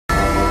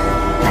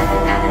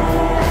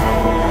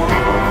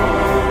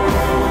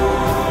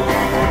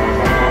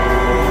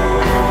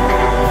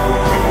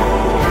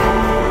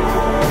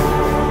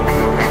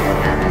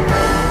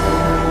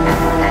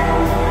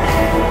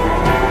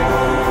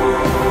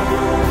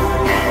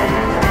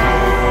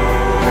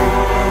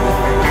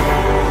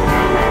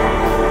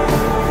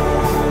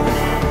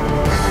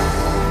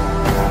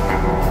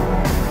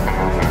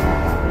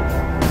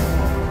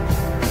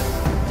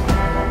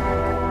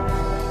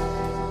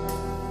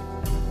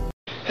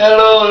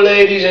Hello,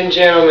 ladies and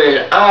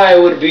gentlemen. I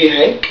would be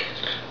Hank.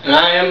 And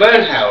I am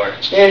Boonehour.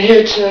 And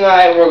here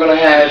tonight we're going to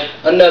have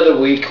another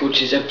week,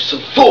 which is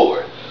episode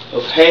 4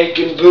 of Hank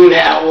and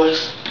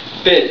Boonehour's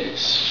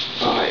Business.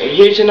 Alright, and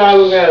here tonight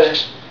we've got a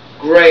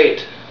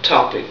great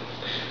topic.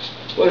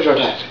 What is our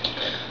topic?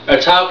 Our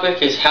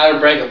topic is how to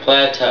break a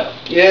plateau.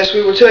 Yes,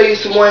 we will tell you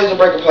some ways to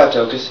break a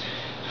plateau, because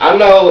I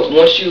know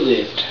once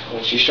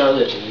you start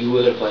lifting, you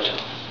will hit a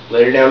plateau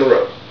later down the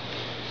road.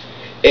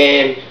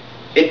 And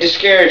it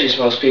discourages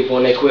most people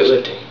when they quit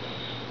lifting,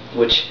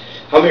 which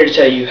I'm here to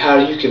tell you how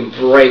you can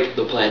break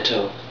the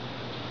plateau.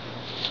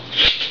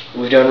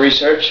 We've done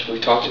research,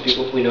 we've talked to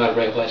people, we know how to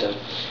break a plateau.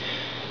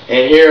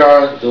 And here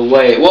are the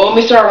ways. Well, let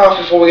me start off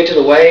before we get to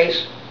the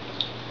ways.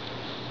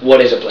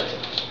 What is a plateau?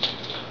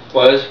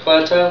 What is a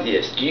plateau?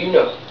 Yes, do you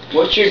know?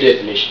 What's your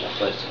definition of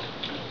plateau?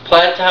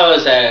 Plateau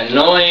is that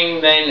annoying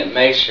thing that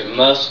makes your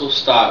muscles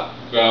stop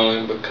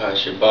growing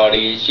because your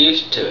body is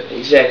used to it.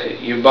 Exactly.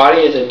 Your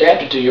body is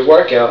adapted to your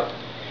workout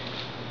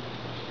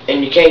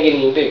and you can't get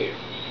any bigger.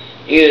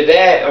 Either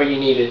that or you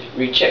need to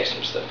recheck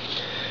some stuff.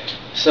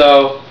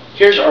 So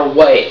here's our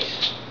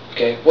ways.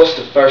 Okay, what's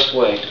the first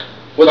way?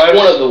 What's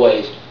one of the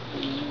ways?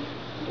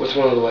 What's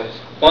one of the ways?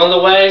 One of the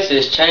ways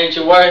is change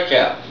your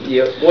workout.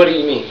 Yep. What do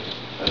you mean?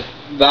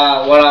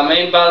 By what I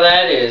mean by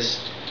that is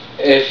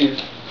if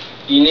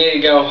you need to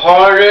go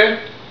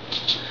harder,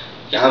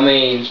 I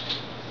mean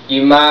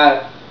you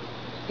might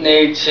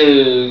need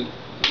to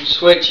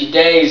switch your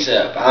days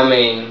up. I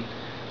mean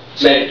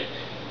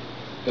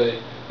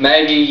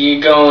maybe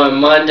you're going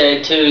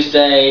Monday,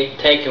 Tuesday,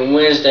 taking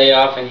Wednesday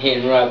off and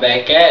hitting right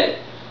back at it.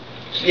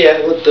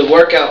 Yeah, with the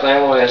workout thing,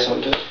 I want to add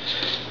something to it.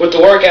 With the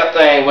workout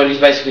thing, what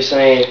he's basically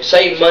saying,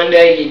 say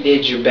Monday you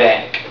did your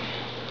back.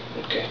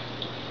 Okay.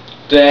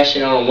 Do that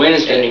shit on a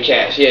Wednesday. And your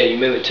calves, yeah, you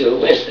move it to a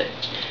Wednesday.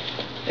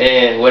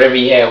 And whatever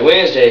you had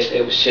Wednesdays,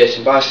 it was chest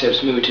and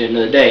biceps, move it to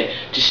another day.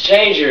 Just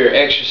change your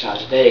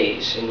exercise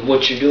days and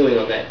what you're doing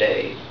on that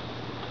day.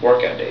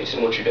 Workout days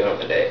and what you're doing on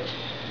the day.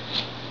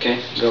 Okay,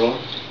 go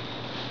on.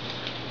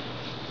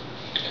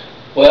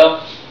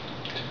 Well,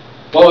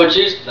 what would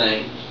you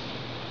think?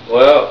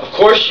 Well, of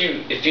course,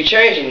 if you're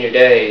changing your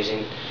days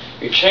and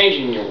you're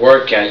changing your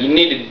workout, you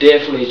need to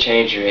definitely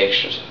change your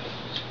exercise.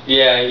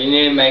 Yeah, you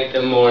need to make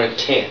them more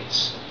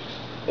intense.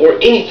 Or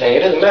anything, it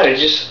doesn't matter.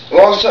 Just as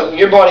long as something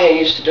your body ain't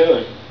used to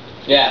doing.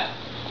 Yeah.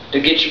 To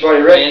get your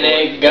body ready. And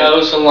it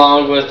goes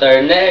along with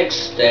our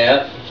next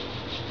step.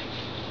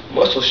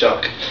 Muscle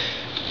shock.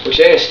 Which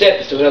ain't a step,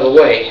 it's another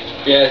way.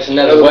 Yeah, it's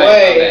another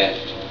way.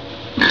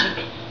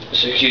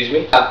 So, excuse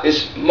me.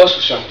 It's muscle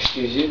shock,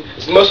 excuse you.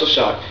 It's muscle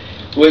shock.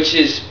 Which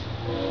is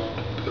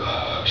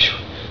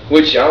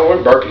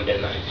we're burping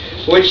tonight.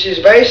 Which is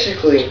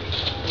basically,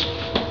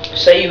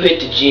 say you hit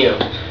the gym.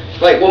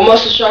 Like what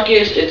muscle shock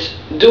is, it's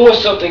doing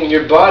something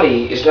your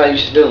body is not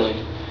used to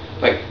doing.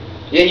 Like,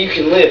 yeah, you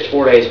can lift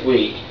 4 days a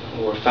week,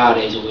 or 5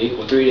 days a week,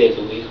 or 3 days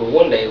a week, or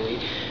 1 day a week.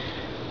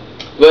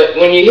 But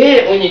when you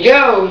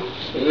go,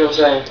 you know what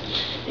I'm saying,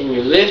 and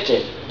you're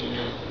lifting, you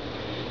know.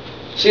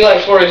 See,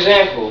 like for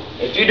example,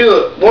 if you do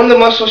it, one of the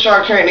muscle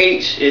shock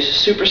techniques is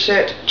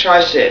superset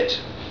trisets.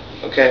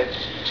 Okay,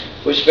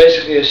 which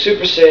basically a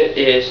superset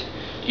is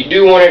you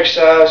do one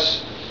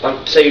exercise,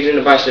 like say you're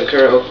doing a bicep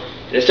curl.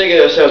 Let's take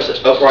ourselves an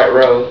upright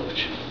row,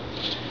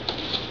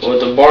 with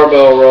the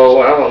barbell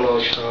row. I don't know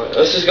what you call it.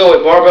 Let's just go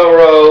with barbell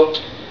row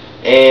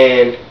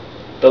and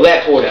the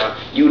lat pull down.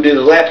 You would do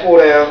the lat pull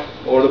down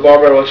or the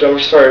barbell row,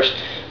 whichever's first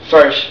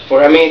for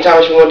how many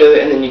times you want to do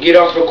it, and then you get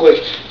off real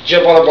quick,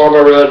 jump on the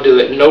barbell row and do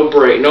it. No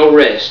break, no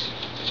rest,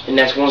 and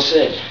that's one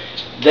set.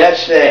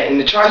 That's that. And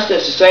the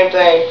triceps the same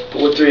thing,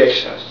 but with 3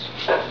 exercises.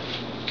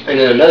 And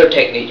then another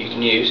technique you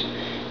can use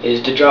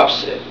is the drop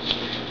set.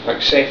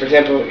 Like say for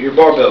example, your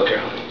barbell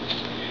curl.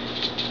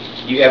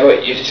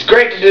 If it's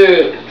great to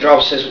do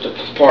drop sets with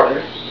a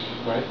partner,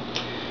 right?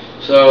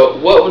 So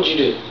what would you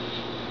do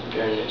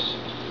during this?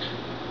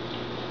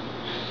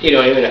 You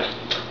don't even know.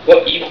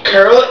 Well, you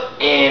curl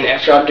it, and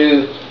after I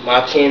do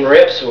my 10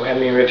 reps, or how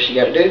many reps you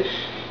got to do,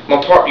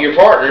 your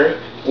partner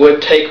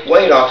would take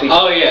weight off each.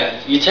 Oh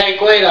yeah, you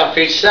take weight off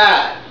each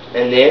side.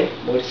 And then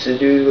what's to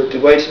do with the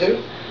weights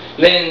do?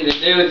 Then the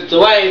dude with the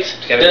weights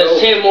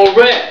does 10 more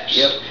reps.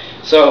 Yep.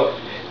 So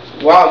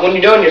when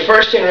you're doing your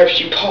first 10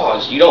 reps, you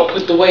pause. You don't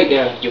put the weight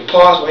down. You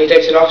pause when he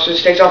takes it off. So he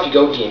takes off, you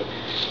go again,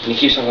 and he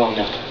keeps on going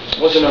down.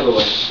 What's another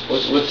way?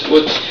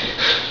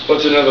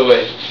 What's another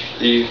way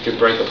that you can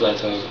break a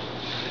plateau?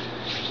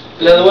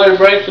 Another way to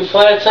break the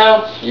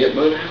plateau? Yep,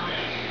 buddy.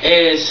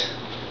 Is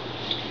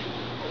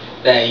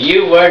that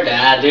U word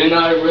that I do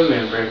not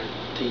remember.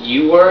 The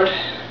U word?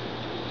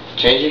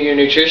 Changing your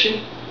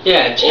nutrition?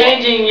 Yeah,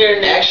 changing your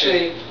nutrition.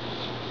 Actually,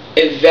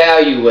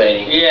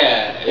 evaluating.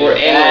 Yeah. Or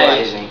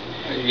analyzing.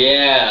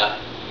 Yeah.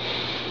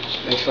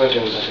 Explain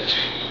to me about this.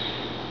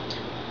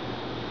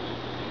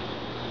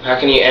 How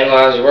can you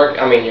analyze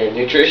your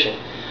nutrition?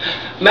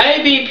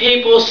 Maybe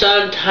people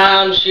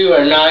sometimes you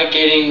are not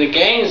getting the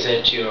gains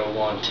that you are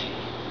wanting.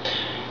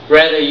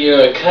 Whether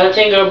you're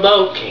cutting or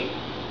bulking.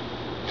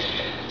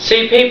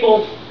 See,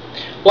 people,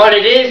 what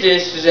it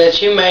is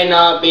that you may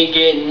not be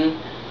getting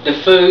the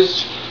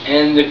foods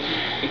and the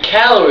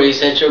calories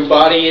that your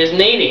body is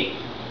needing.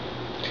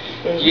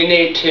 You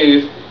need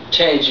to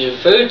change your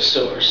food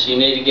source. You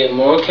need to get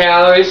more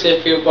calories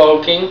if you're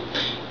bulking,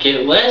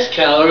 get less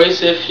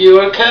calories if you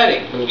are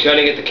cutting. When you're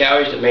cutting, get the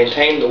calories to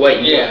maintain the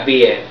weight you want to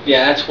be at.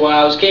 Yeah, that's what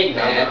I was getting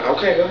at.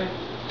 Okay, go ahead.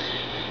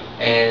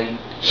 And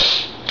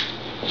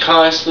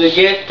constantly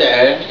get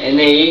there and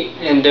eat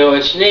and do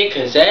what you need,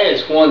 because that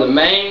is one of the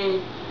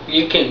main,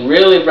 you can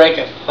really break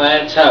a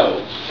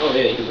plateau. Oh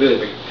yeah, you can really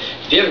break.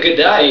 If you have a good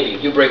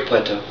diet, you'll break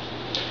plateau.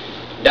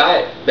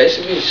 Diet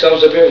basically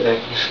sums up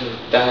everything.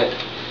 Diet.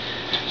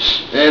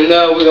 And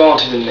we go on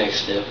to the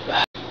next step.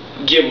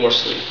 Get more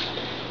sleep.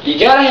 You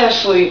gotta have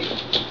sleep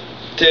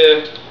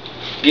to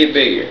get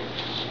bigger,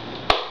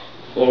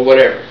 or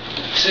whatever.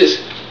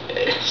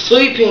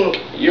 Sleeping,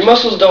 your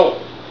muscles don't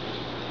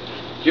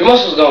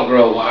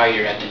grow while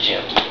you're at the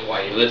gym,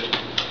 while you're lifting.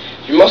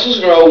 Your muscles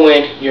grow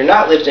when you're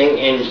not lifting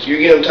and you're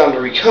giving them time to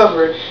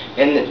recover.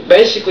 And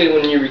basically,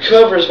 when you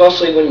recover is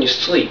mostly when you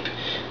sleep.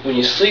 When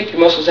you sleep, your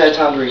muscles have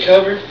time to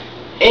recover.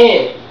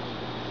 And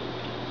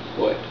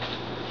what?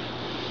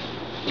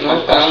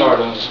 I'm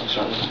starting.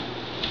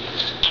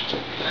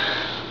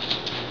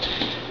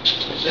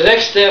 The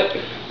next step.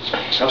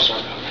 I'm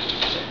sorry.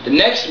 The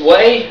next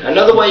way,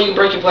 another way you can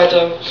break your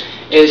plateau,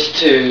 is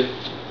to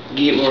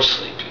get more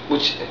sleep.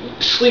 Which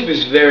sleep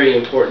is very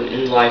important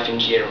in life in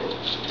general.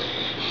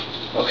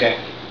 Okay.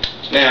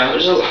 Now,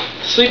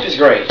 sleep is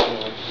great.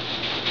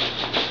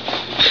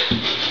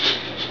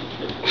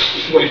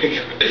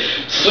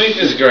 Sleep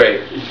is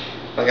great.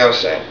 Like I was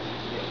saying,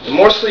 the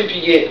more sleep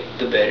you get,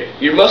 the better.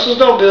 Your muscles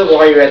don't build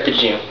while you're at the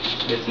gym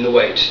lifting the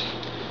weights,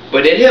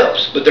 but it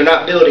helps. But they're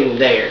not building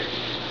there.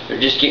 They're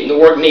just getting the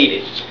work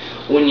needed.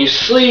 When you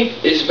sleep,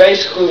 it's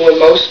basically when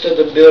most of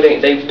the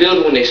building they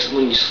build when you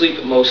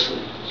sleep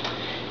mostly,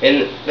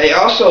 and they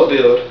also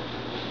build.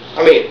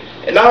 I mean,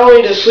 and not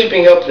only does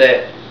sleeping help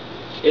that,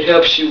 it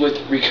helps you with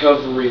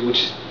recovery,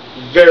 which is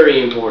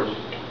very important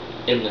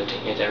in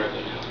lifting. Ain't that right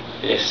now?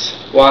 Yes.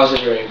 Why is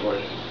it very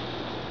important?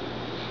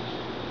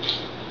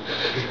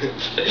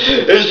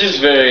 It's just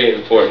very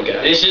important,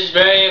 guys. It's just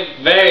very,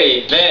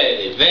 very,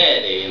 very,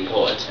 very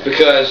important.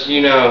 Because,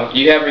 you know,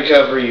 you have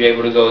recovery, you're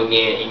able to go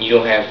again, and you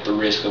don't have the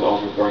risk of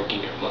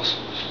overworking your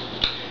muscles.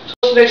 So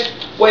what's the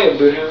next way of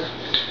Boonehour?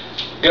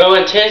 Go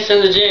intense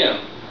in the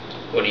gym.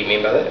 What do you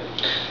mean by that?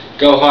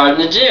 Go hard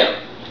in the gym.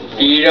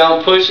 If you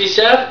don't push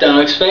yourself, don't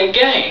expect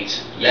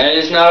gains. That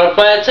is not a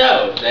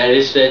plateau. That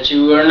is that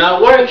you are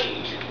not working.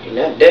 You're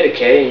not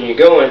dedicated, and you're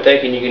going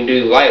thinking you can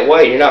do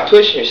lightweight. You're not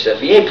pushing yourself.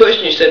 If you ain't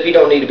pushing yourself, you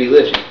don't need to be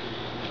lifting.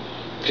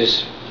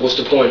 Because what's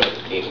the point of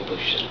it? You can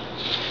push yourself.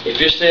 If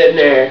you're sitting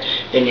there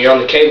and you're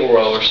on the cable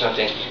row or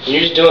something, and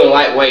you're just doing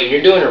lightweight, and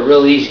you're doing it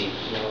real easy,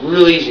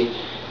 real easy,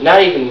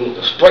 not even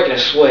breaking a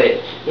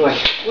sweat, you're like,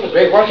 what a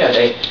great workout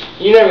day.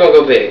 You're never gonna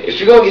go big. If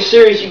you're gonna get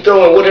serious, you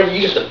throw in whatever.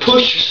 You have to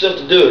push yourself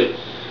to do it,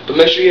 but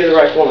make sure you have the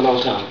right form at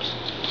all times.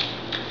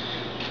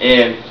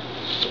 And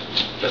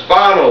the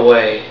final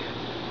way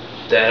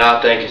that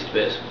I think is the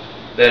best,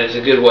 that is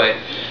a good way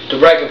to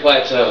break a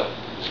plateau,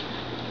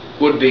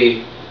 would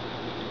be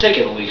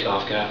taking a week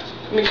off, guys.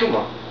 I mean, come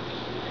on.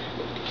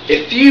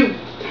 If you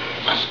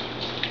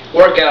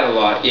work out a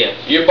lot, yeah,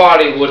 your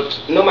body would,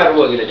 no matter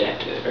what, get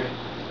adapt to it, right?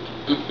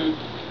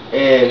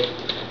 And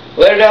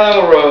later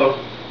down the road,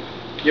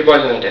 your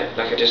body's gonna adapt,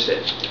 like I just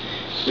said.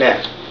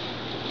 Now,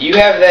 you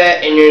have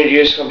that, and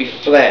you're just gonna be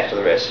flat for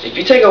the rest. If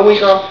you take a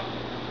week off,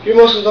 your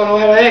muscles don't know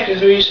how to act because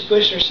they're used to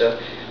pushing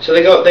themselves. So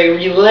they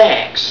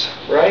relax,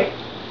 right?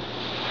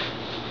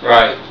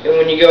 Right. And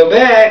when you go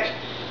back,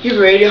 you're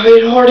ready to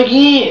hit hard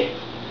again.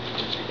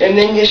 And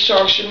then it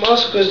shocks your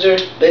muscle because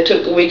they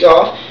took the week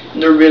off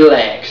and they're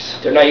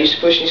relaxed. They're not used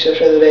to pushing themselves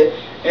the other day.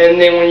 And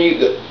then when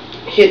you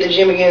hit the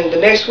gym again the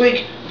next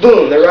week,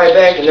 boom, they're right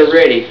back and they're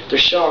ready. They're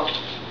shocked.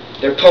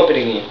 They're pumping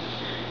again.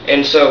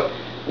 And so,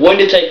 when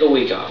to take a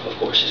week off, of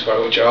course, is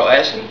what you're all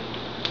asking.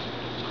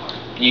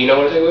 Do you know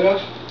when to take a week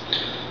off?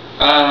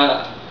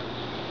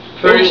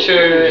 Pretty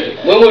sure.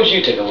 When would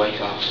you take a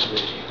week off?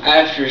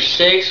 After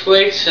 6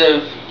 weeks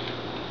of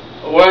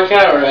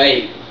workout, or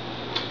 8?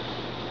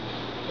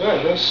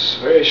 Well, that's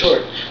very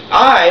short.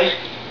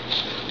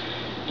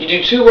 You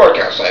do 2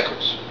 workout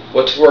cycles.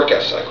 What's the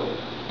workout cycle?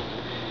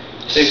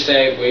 6 to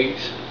 8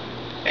 weeks.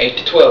 8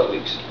 to 12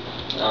 weeks.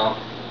 No.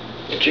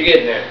 But you're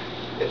getting there.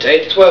 It's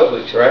 8 to 12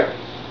 weeks, right?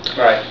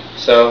 Right.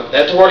 So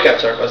that's a workout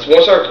cycle. That's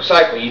one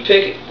cycle. You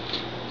pick it.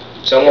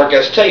 Some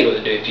workouts tell you what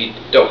to do if you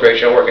don't create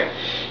your own workout.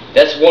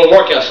 That's one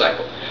workout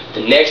cycle.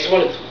 The next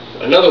one is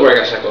another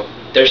workout cycle.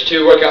 There's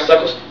 2 workout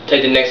cycles.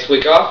 Take the next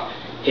week off.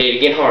 Hit it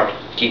again hard.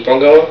 Keep on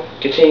going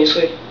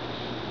continuously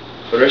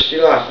for the rest of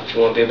your life if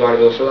you want to be a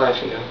bodybuilder for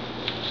life, you know.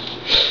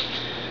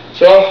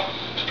 So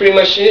that's pretty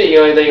much it. You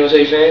know anything you want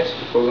to tell your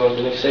fans before we go on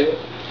to the next segment?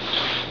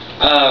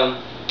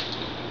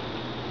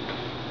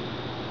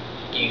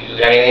 You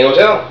got anything you want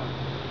to tell them?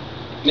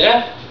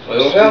 Yeah. What do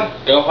you want to tell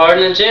them? Go hard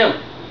in the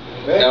gym.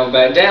 Okay. Don't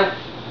back down.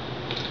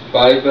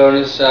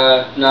 Bodybuilding is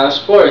not a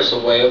sport, it's a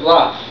way of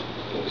life.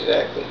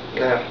 Exactly.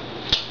 Now,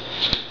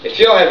 if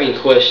y'all have any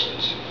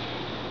questions,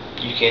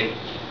 you can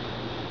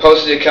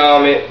post a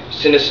comment,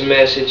 send us a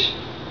message.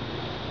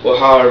 We'll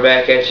holler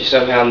back at you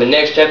somehow in the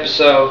next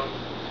episode,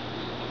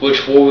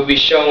 which will be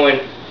showing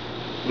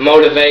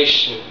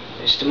motivation.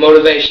 It's the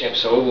motivation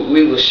episode.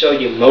 We will show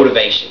you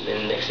motivation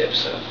in the next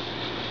episode.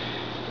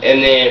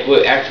 And then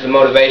after the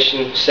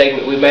motivation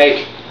segment we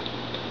make,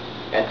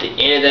 at the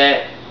end of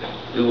that,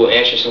 we will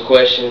answer some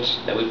questions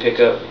that we pick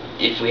up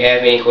if we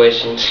have any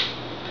questions.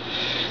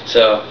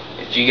 So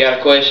if you got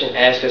a question,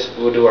 ask us.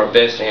 We'll do our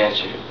best to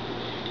answer it.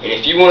 And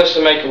if you want us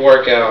to make a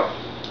workout,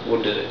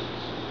 we'll do it.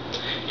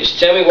 Just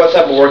tell me what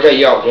type of workout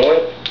y'all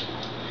want,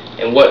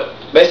 and what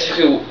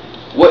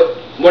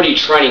are you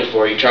training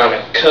for? Are you trying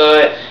to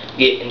cut,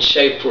 get in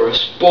shape for a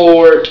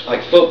sport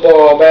like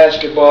football,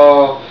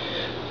 basketball?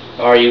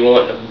 Or you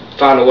want to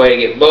find a way to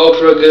get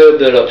bulked real good,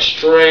 build up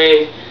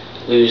strength,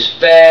 lose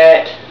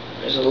fat?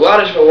 There's a lot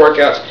of different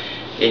workouts.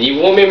 And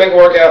you want me to make a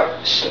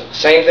workout,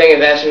 same thing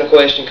as asking a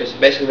question, because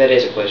basically that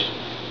is a question.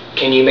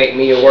 Can you make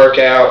me a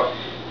workout?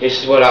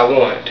 This is what I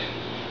want.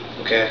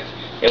 Okay?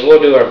 And we'll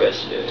do our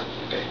best to do it.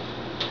 Okay?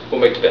 We'll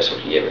make the best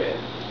work you ever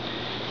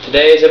had.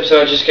 Today's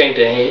episode just came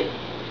to an end.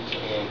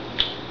 And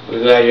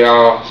we're glad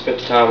y'all spent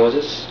the time with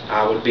us.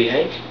 I would be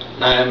Hank.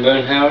 I am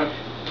Boonehour.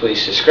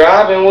 Please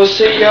subscribe, and we'll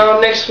see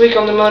y'all next week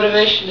on the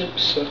motivation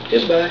episode.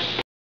 Goodbye.